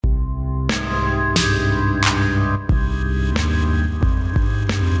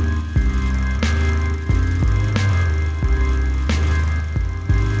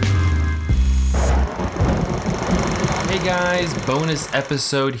bonus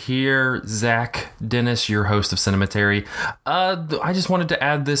episode here. Zach Dennis, your host of Cinematary. I just wanted to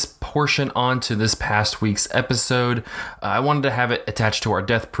add this portion onto this past week's episode. I wanted to have it attached to our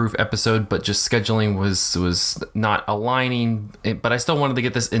Death Proof episode, but just scheduling was not aligning. But I still wanted to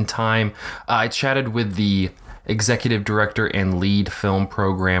get this in time. I chatted with the executive director and lead film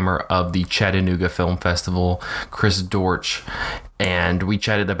programmer of the Chattanooga Film Festival, Chris Dortch. And we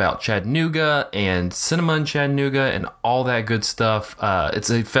chatted about Chattanooga and cinema in Chattanooga and all that good stuff. It's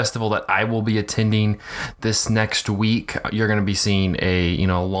a festival that I will be attending this next week. You're going to be seeing a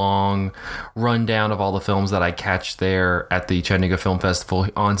long rundown of all the films that I catch there at the Chattanooga Film Festival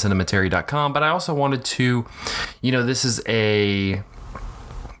on cinematary.com. But I also wanted to, this is a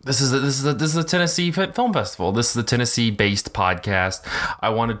Tennessee Film Festival. This is a Tennessee-based podcast. I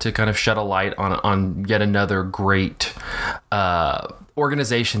wanted to kind of shed a light on yet another great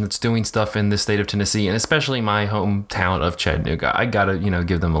organization that's doing stuff in the state of Tennessee, and especially my hometown of Chattanooga. I gotta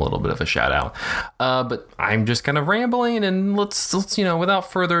give them a little bit of a shout out. But I'm just kind of rambling, and let's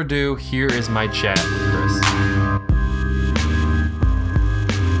without further ado, here is my chat with Chris.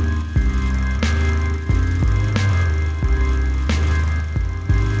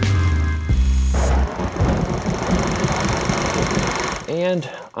 And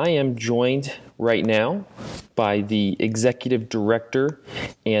I am joined right now by the executive director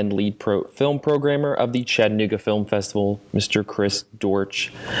and lead film programmer of the Chattanooga Film Festival, Mr. Chris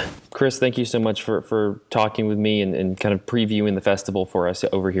Dortch. Chris, thank you so much for talking with me and kind of previewing the festival for us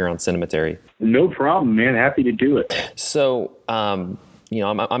over here on Cinematary. No problem, man. Happy to do it. So, I'm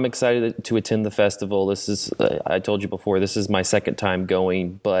excited to attend the festival. This is, I told you before, this is my second time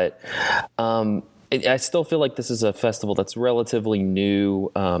going, but I still feel like this is a festival that's relatively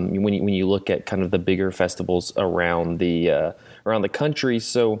new when you look at kind of the bigger festivals around the country.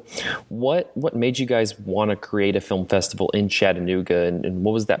 So, what made you guys want to create a film festival in Chattanooga, and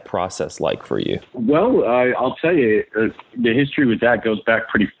what was that process like for you? Well, I'll tell you, the history with that goes back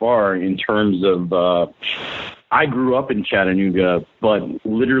pretty far in terms of. I grew up in Chattanooga, but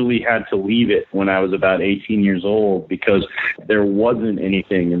literally had to leave it when I was about 18 years old because there wasn't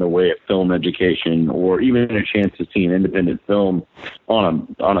anything in the way of film education or even a chance to see an independent film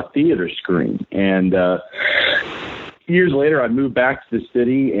on a theater screen. And years later, I moved back to the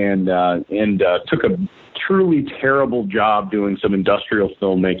city and took a truly terrible job doing some industrial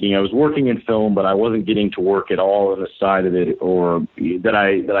filmmaking. I was working in film, but I wasn't getting to work at all on the side of it or that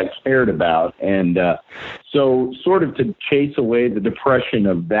I cared about. And so sort of to chase away the depression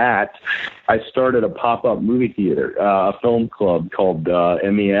of that, I started a pop-up movie theater, a film club called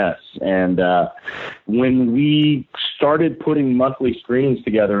MES. And when we started putting monthly screenings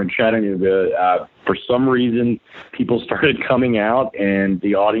together in Chattanooga, for some reason, people started coming out and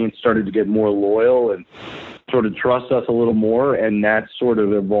the audience started to get more loyal and sort of trust us a little more. And that sort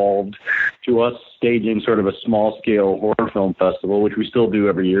of evolved to us staging sort of a small-scale horror film festival, which we still do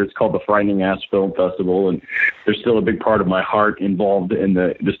every year. It's called the Frightening Ass Film Festival, and there's still a big part of my heart involved in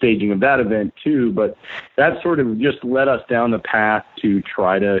the staging of that event, too. But that sort of just led us down the path to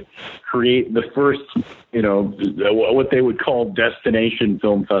try to create the first, what they would call destination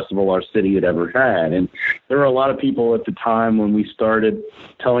film festival our city had ever had. And there were a lot of people at the time when we started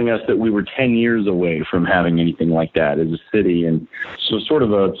telling us that we were 10 years away from having anything like that as a city. And so sort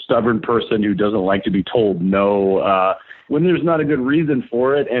of a stubborn person who doesn't like to be told no when there's not a good reason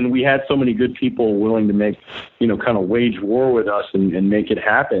for it. And we had so many good people willing to make, kind of wage war with us and make it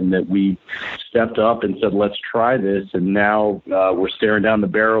happen that we stepped up and said, let's try this. And now we're staring down the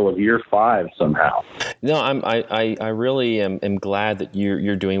barrel of year 5 somehow. No, I really am glad that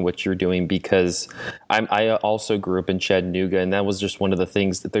you're doing what you're doing because I also grew up in Chattanooga, and that was just one of the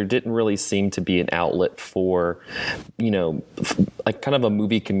things that there didn't really seem to be an outlet for, like kind of a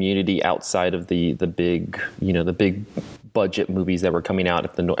movie community outside of the big budget movies that were coming out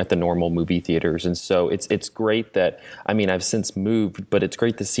at the normal movie theaters. And so it's great that, I've since moved, but it's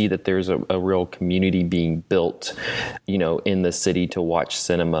great to see that there's a real community being built, in the city to watch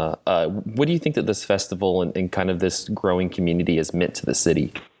cinema. What do you think that this festival and kind of this growing community has meant to the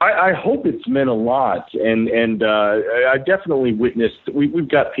city? I hope it's meant a lot. And I definitely witnessed, we've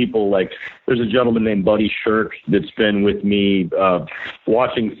got people like, there's a gentleman named Buddy Shirk that's been with me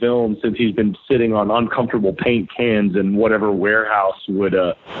watching film since he's been sitting on uncomfortable paint cans in whatever warehouse would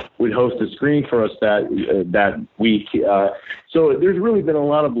host a screening for us that week. So there's really been a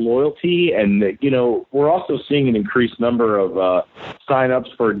lot of loyalty, and we're also seeing an increased number of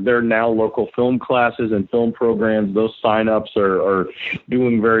signups for their now local film classes and film programs. Those signups are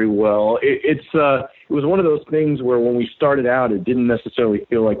doing very well. It was one of those things where when we started out, it didn't necessarily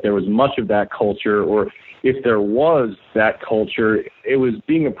feel like there was much of that culture, or if there was that culture, it was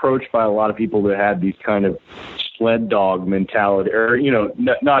being approached by a lot of people that had these kind of sled dog mentality, or,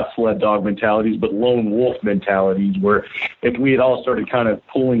 not sled dog mentalities, but lone wolf mentalities, where if we had all started kind of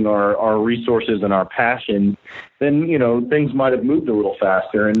pulling our resources and our passion, then, things might have moved a little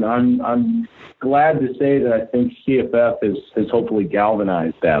faster. And I'm glad to say that I think CFF has hopefully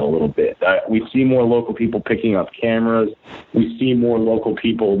galvanized that a little bit. We see more local people picking up cameras. We see more local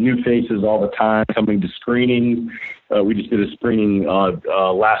people, new faces all the time, coming to screenings. We just did a screening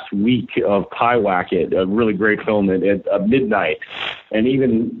last week of Pyewacket, a really great film at midnight. And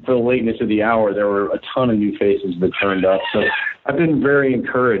even for the lateness of the hour, there were a ton of new faces that turned up. So I've been very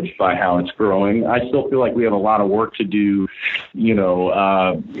encouraged by how it's growing. I still feel like we have a lot of work to do, in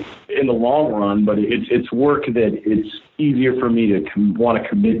the long run, but it's work that it's easier for me to want to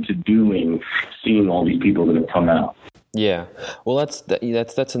commit to doing, seeing all these people that have come out. Yeah, well,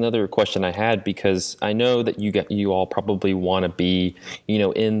 that's another question I had, because I know that you all probably want to be,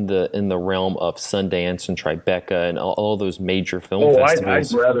 in the realm of Sundance and Tribeca and all those major film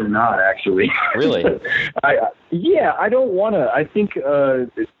festivals. I'd rather not, actually. Really? I don't want to. I think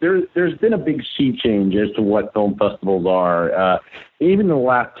there's been a big sea change as to what film festivals are. Even in the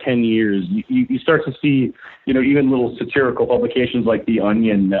last 10 years, you start to see, even little satirical publications like The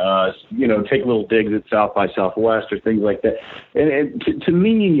Onion, take little digs at South by Southwest or things like that. And to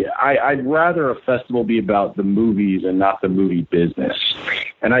me, I'd rather a festival be about the movies and not the movie business.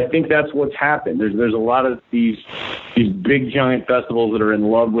 And I think that's what's happened. There's a lot of these big giant festivals that are in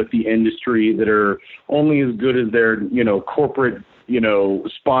love with the industry, that are only as good as their, corporate,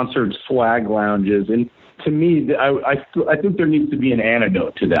 sponsored swag lounges. And to me, I think there needs to be an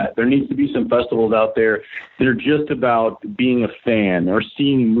antidote to that. There needs to be some festivals out there that are just about being a fan or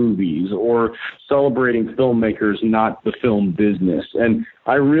seeing movies or celebrating filmmakers, not the film business. And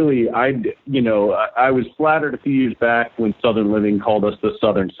I was flattered a few years back when Southern Living called us the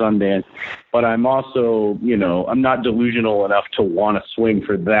Southern Sundance, but I'm also, I'm not delusional enough to want to swing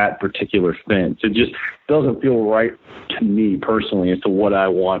for that particular fence. It just doesn't feel right to me personally as to what I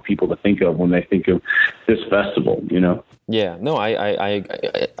want people to think of when they think of this festival, Yeah, no,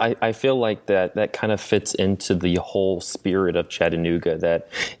 I feel like that kind of fits into the whole spirit of Chattanooga, that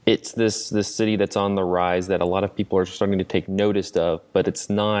it's this city that's on the rise, that a lot of people are starting to take notice of, but it's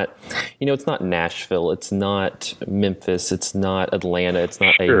not, it's not Nashville, it's not Memphis, it's not Atlanta, it's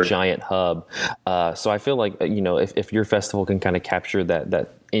not a giant hub. So I feel like, if your festival can kind of capture that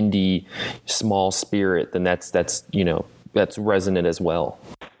indie small spirit, then that's resonant as well.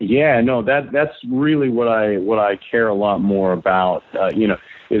 Yeah, no, that's really what I care a lot more about,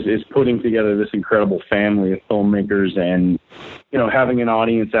 is putting together this incredible family of filmmakers and, having an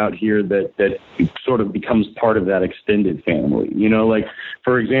audience out here that sort of becomes part of that extended family. Like,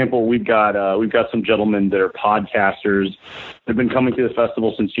 for example, we've got some gentlemen that are podcasters. They've been coming to the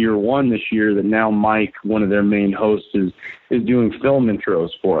festival since year one this year, that now Mike, one of their main hosts, is doing film intros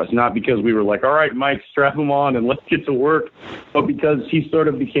for us. Not because we were like, all right, Mike, strap him on and let's get to work, but because he sort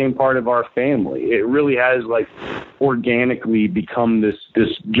of became part of our family. It really has organically become this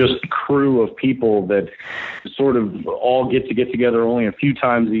just crew of people that sort of all get together only a few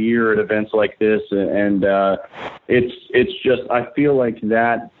times a year at events like this. And it's just, I feel like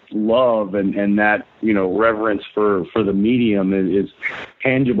that love and that, reverence for the medium is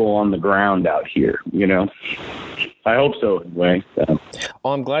tangible on the ground out here, I hope so, anyway. So.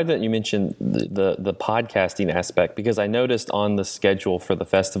 Well, I'm glad that you mentioned the podcasting aspect, because I noticed on the schedule for the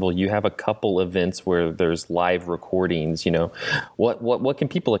festival you have a couple events where there's live recordings. What can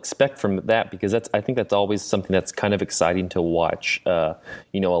people expect from that? Because I think that's always something that's kind of exciting to watch. A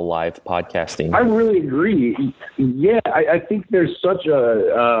live podcasting. I really agree. Yeah, I think there's such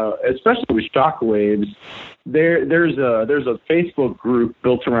especially with Shockwaves. There's a Facebook group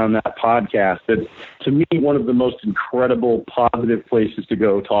built around that podcast that's, to me, one of the most incredible positive places to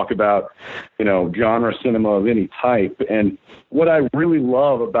go talk about, genre cinema of any type. And what I really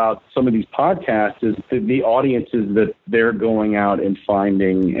love about some of these podcasts is the audiences that they're going out and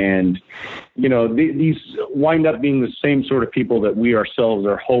finding. And, these wind up being the same sort of people that we ourselves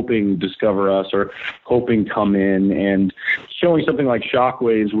are hoping discover us or hoping come in. And showing something like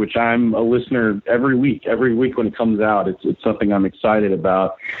Shockwaves, which I'm a listener every week when it comes out, it's something I'm excited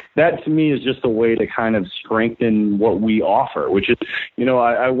about. That to me is just a way to kind of strengthen what we offer, which is,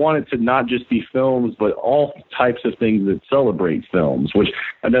 I want it to not just be films, but all types of things that celebrate films, which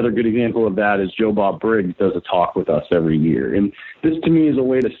another good example of that is Joe Bob Briggs does a talk with us every year. And this to me is a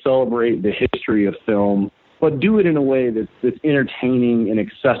way to celebrate the history of film but do it in a way that's entertaining and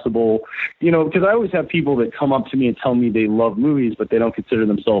accessible. Because I always have people that come up to me and tell me they love movies, but they don't consider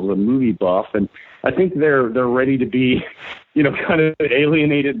themselves a movie buff. And I think they're ready to be, kind of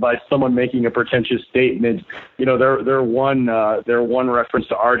alienated by someone making a pretentious statement. They're one reference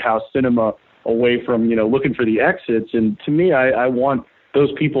to art house cinema away from, looking for the exits. And to me, I want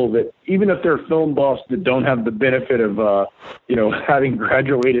those people that, even if they're film buffs that don't have the benefit of, having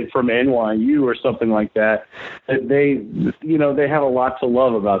graduated from NYU or something like that, that they have a lot to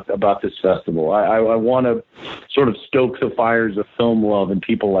love about this festival. I want to sort of stoke the fires of film love in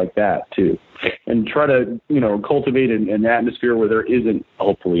people like that too, and try to, cultivate an atmosphere where there isn't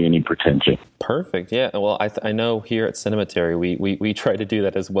hopefully any pretension. Perfect. Yeah. Well, I know here at Cinematary, we try to do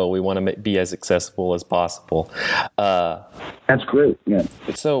that as well. We want to be as accessible as possible. That's great. Yeah.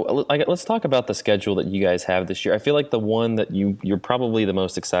 So let's talk about the schedule that you guys have this year. I feel like the one that you're probably the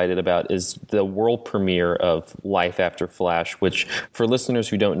most excited about is the world premiere of Life After Flash, which, for listeners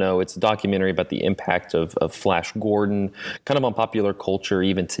who don't know, it's a documentary about the impact of Flash Gordon, kind of on popular culture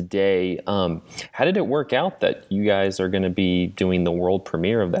even today. How did it work out that you guys are going to be doing the world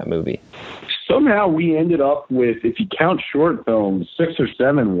premiere of that movie? Somehow we ended up with, if you count short films, 6 or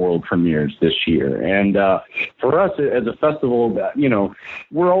 7 world premieres this year. And for us as a festival,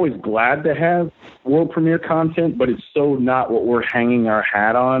 we're always glad to have world premiere content, but it's so not what we're hanging our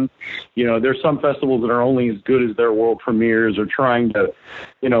hat on. There's some festivals that are only as good as their world premieres, or trying to,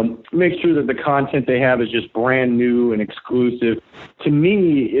 make sure that the content they have is just brand new and exclusive. To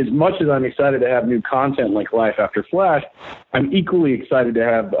me, as much as I'm excited to have new content like Life After Flash, I'm equally excited to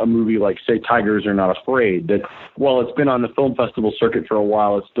have a movie like, say, Tigers Are Not Afraid, that while it's been on the film festival circuit for a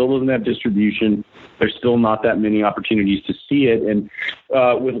while, it still doesn't have distribution. There's still not that many opportunities to see it. And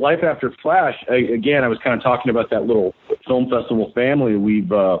with Life After Flash, again, I was kind of talking about that little film festival family we've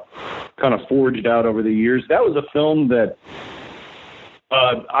kind of forged out over the years. That was a film that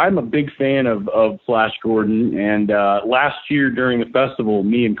I'm a big fan of Flash Gordon, and last year during the festival,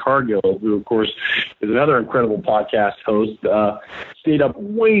 me and Cargill, who of course is another incredible podcast host, stayed up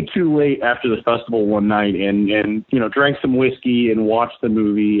way too late after the festival one night and drank some whiskey and watched the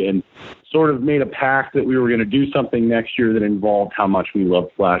movie, and sort of made a pact that we were going to do something next year that involved how much we love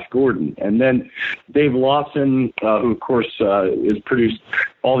Flash Gordon. And then Dave Lawson, who of course has produced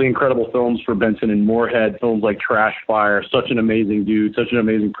all the incredible films for Benson and Moorhead, films like Trash Fire, such an amazing dude, such an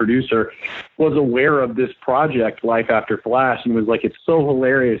amazing producer, was aware of this project, Life After Flash, and was like, it's so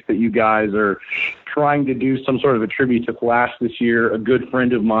hilarious that you guys are trying to do some sort of a tribute to Flash this year. A good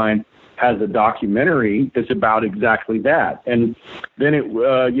friend of mine has a documentary that's about exactly that. And then it,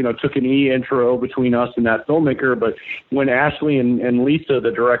 took an intro between us and that filmmaker. But when Ashley and Lisa,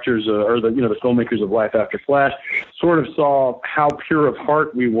 the directors, the filmmakers of Life After Flash, sort of saw how pure of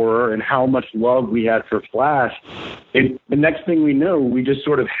heart we were and how much love we had for Flash, the next thing we know, we just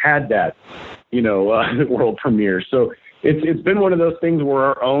sort of had that, world premiere. So it's been one of those things where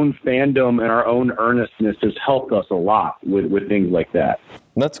our own fandom and our own earnestness has helped us a lot with things like that.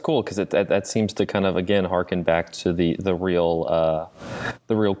 That's cool, because that seems to kind of, again, harken back to the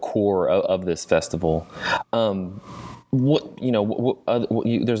real core of this festival. There's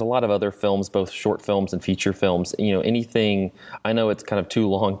a lot of other films, both short films and feature films. Anything, I know it's kind of too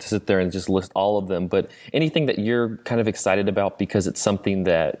long to sit there and just list all of them, but anything that you're kind of excited about because it's something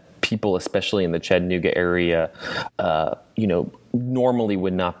that people, especially in the Chattanooga area, normally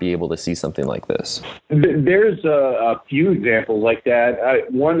would not be able to see something like this? There's a few examples like that.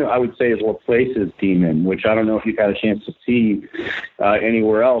 One I would say is Laplace's Demon, which I don't know if you've had a chance to see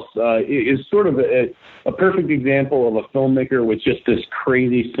anywhere else. It is sort of a perfect example of a filmmaker with just this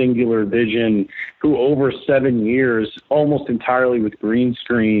crazy singular vision, who over 7 years, almost entirely with green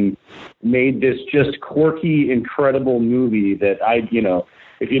screen, made this just quirky, incredible movie that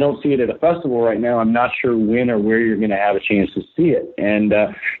if you don't see it at a festival right now, I'm not sure when or where you're going to have a chance to see it. And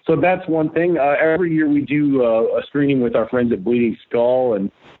so that's one thing. Every year we do a screening with our friends at Bleeding Skull,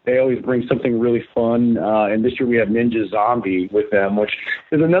 and they always bring something really fun. And this year we have Ninja Zombie with them, which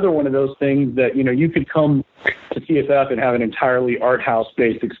is another one of those things that, you could come to CFF and have an entirely art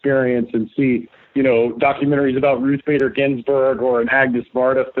house-based experience and see, documentaries about Ruth Bader Ginsburg or an Agnes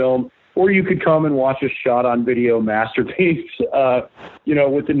Varda film. Or you could come and watch a shot-on-video masterpiece,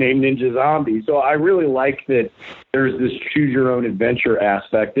 with the name Ninja Zombie. So I really like that there's this choose-your-own-adventure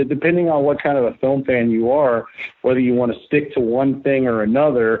aspect. That depending on what kind of a film fan you are, whether you want to stick to one thing or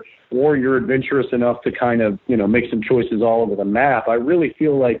another, or you're adventurous enough to kind of, make some choices all over the map. I really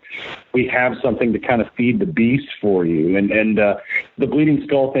feel like we have something to kind of feed the beast for you. And the Bleeding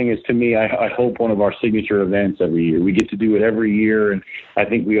Skull thing is, to me, I hope one of our signature events every year. We get to do it every year, and I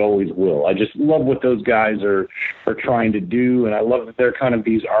think we always will. I just love what those guys are trying to do, and I love that they're kind of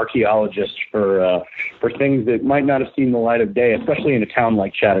these archaeologists for things that might not have seen the light of day, especially in a town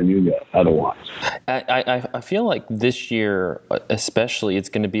like Chattanooga otherwise. I feel like this year, especially, it's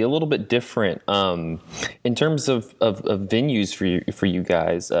going to be a little bit different in terms of venues for you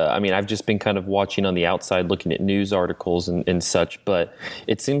guys. I mean, I've just been kind of watching on the outside, looking at news articles and such, but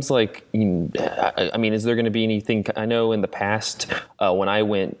it seems like, I mean, is there going to be anything? I know in the past, when I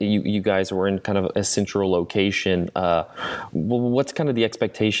went, you guys were in kind of a central location. What's kind of the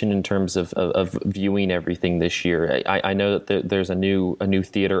expectation in terms of viewing everything this year? I know that there's a new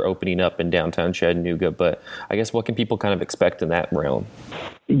theater opening up in downtown Chattanooga, but I guess what can people kind of expect in that realm?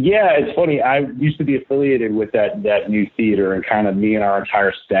 Yeah, it's funny. I used to be affiliated with that new theater, and kind of me and our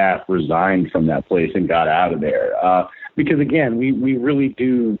entire staff resigned from that place and got out of there. Because, again, we really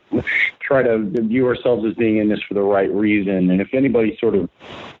do try to view ourselves as being in this for the right reason. And if anybody sort of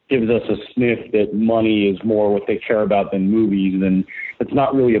gives us a sniff that money is more what they care about than movies, then it's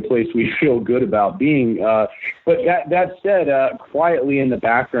not really a place we feel good about being. But that said, quietly in the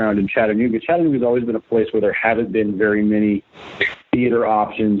background in Chattanooga's always been a place where there haven't been very many theater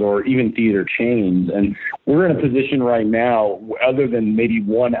options or even theater chains. And we're in a position right now, other than maybe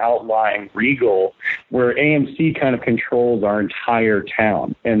one outlying Regal, where AMC kind of controls our entire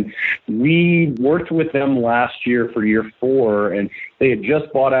town. And we worked with them last year for year 4, and they had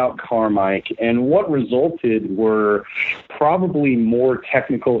just bought out Carmike. And what resulted were probably more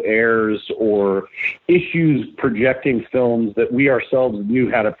technical errors or issues projecting films that we ourselves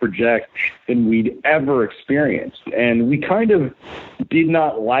knew how to project than we'd ever experienced. And we kind of did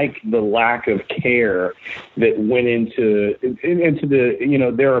not like the lack of care that went into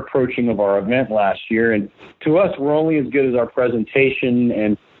the, their approaching of our event last year. And to us, we're only as good as our presentation,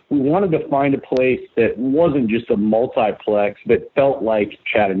 and we wanted to find a place that wasn't just a multiplex, but felt like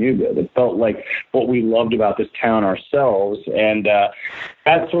Chattanooga, that felt like what we loved about this town ourselves. And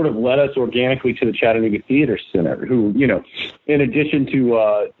that sort of led us organically to the Chattanooga Theater Center, who, in addition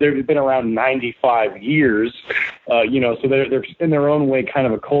to, they've been around 95 years, so they're in their own way kind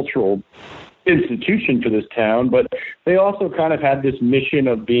of a cultural institution for this town, but they also kind of had this mission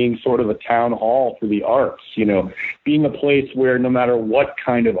of being sort of a town hall for the arts, being a place where no matter what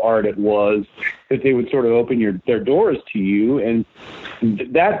kind of art it was, that they would sort of open their doors to you. And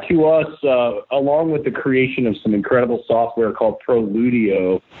that to us, along with the creation of some incredible software called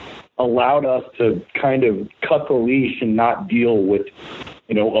ProLudio, allowed us to kind of cut the leash and not deal with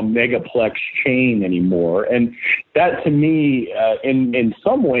a megaplex chain anymore. And that, to me, in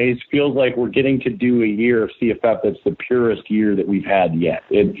some ways, feels like we're getting to do a year of CFF that's the purest year that we've had yet.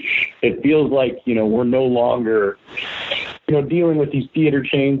 It feels like, we're no longer, dealing with these theater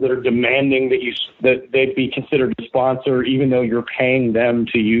chains that are demanding that they be considered a sponsor, even though you're paying them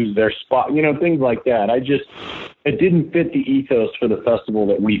to use their spot, things like that. It didn't fit the ethos for the festival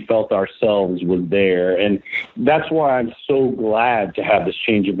that we felt ourselves was there. And that's why I'm so glad to have this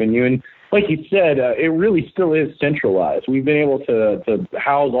change of venue. And like you said, it really still is centralized. We've been able to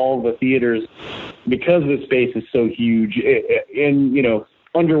house all of the theaters because the space is so huge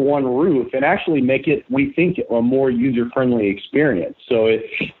under one roof, and actually make it, we think, a more user-friendly experience. So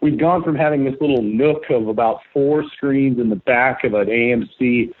we've gone from having this little nook of about 4 screens in the back of an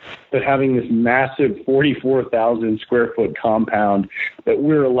AMC to having this massive 44,000 square foot compound that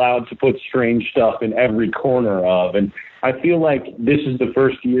we're allowed to put strange stuff in every corner of. And I feel like this is the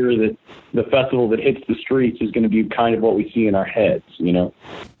first year that the festival that hits the streets is going to be kind of what we see in our heads,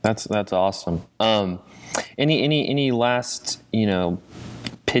 That's awesome. Any last,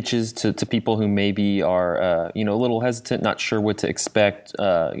 pitches to people who maybe are, a little hesitant, not sure what to expect,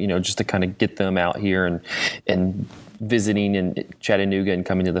 just to kind of get them out here and visiting in Chattanooga and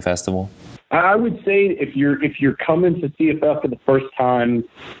coming to the festival? I would say if you're coming to CFF for the first time,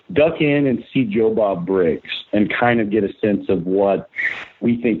 duck in and see Joe Bob Briggs and kind of get a sense of what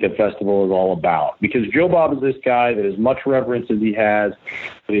we think the festival is all about. Because Joe Bob is this guy that as much reverence as he has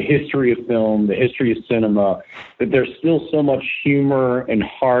for the history of film, the history of cinema, that there's still so much humor and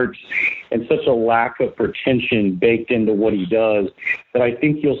heart and such a lack of pretension baked into what he does that I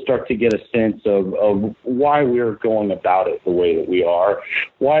think you'll start to get a sense of why we're going about it the way that we are,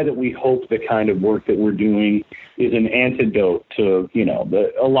 why that we hope the kind of work that we're doing is an antidote to,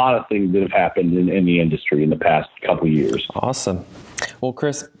 a lot of things that have happened in the industry in the past couple of years. Awesome. Well,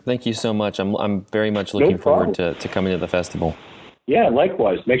 Chris, thank you so much. I'm very much looking forward to coming to the festival. Yeah,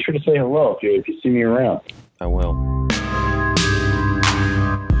 likewise. Make sure to say hello if you see me around. I will.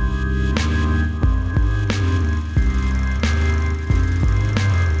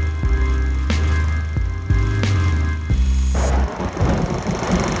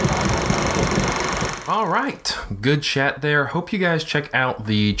 All right, good chat there. Hope you guys check out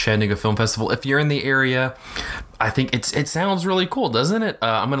the Chattanooga Film Festival. If you're in the area, I think it sounds really cool, doesn't it?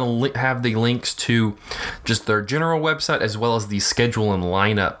 I'm going to have the links to just their general website as well as the schedule and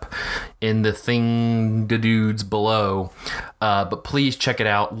lineup in the thing-da-dudes below. But please check it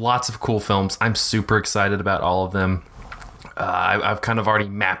out. Lots of cool films. I'm super excited about all of them. I've kind of already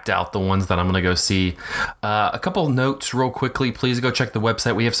mapped out the ones that I'm going to go see. A couple notes real quickly. Please go check the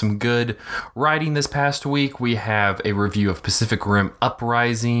website. We have some good writing this past week. We have a review of Pacific Rim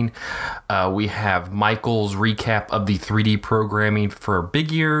Uprising. We have Michael's recap of the 3D programming for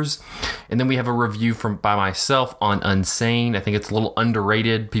Big Ears. And then we have a review by myself on Unsane. I think it's a little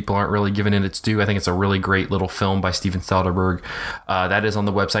underrated. People aren't really giving it its due. I think it's a really great little film by Steven Soderbergh. That is on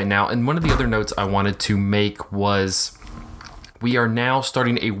the website now. And one of the other notes I wanted to make was, we are now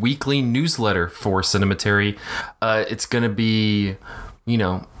starting a weekly newsletter for Cinematary. It's going to be,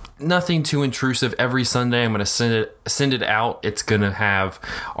 nothing too intrusive. Every Sunday, I'm going to send it out. It's going to have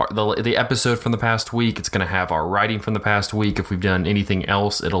the episode from the past week. It's going to have our writing from the past week. If we've done anything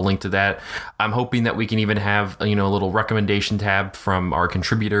else, it'll link to that. I'm hoping that we can even have a little recommendation tab from our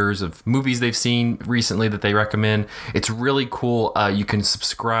contributors of movies they've seen recently that they recommend. It's really cool. You can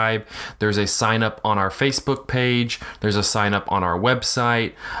subscribe. There's a sign up on our Facebook page. There's a sign up on our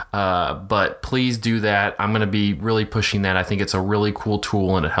website. But please do that. I'm going to be really pushing that. I think it's a really cool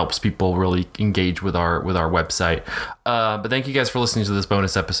tool and it helps people really engage with our website. But thank you guys for listening to this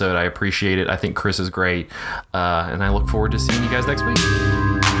bonus episode. I appreciate it. I think Chris is great. And I look forward to seeing you guys next week.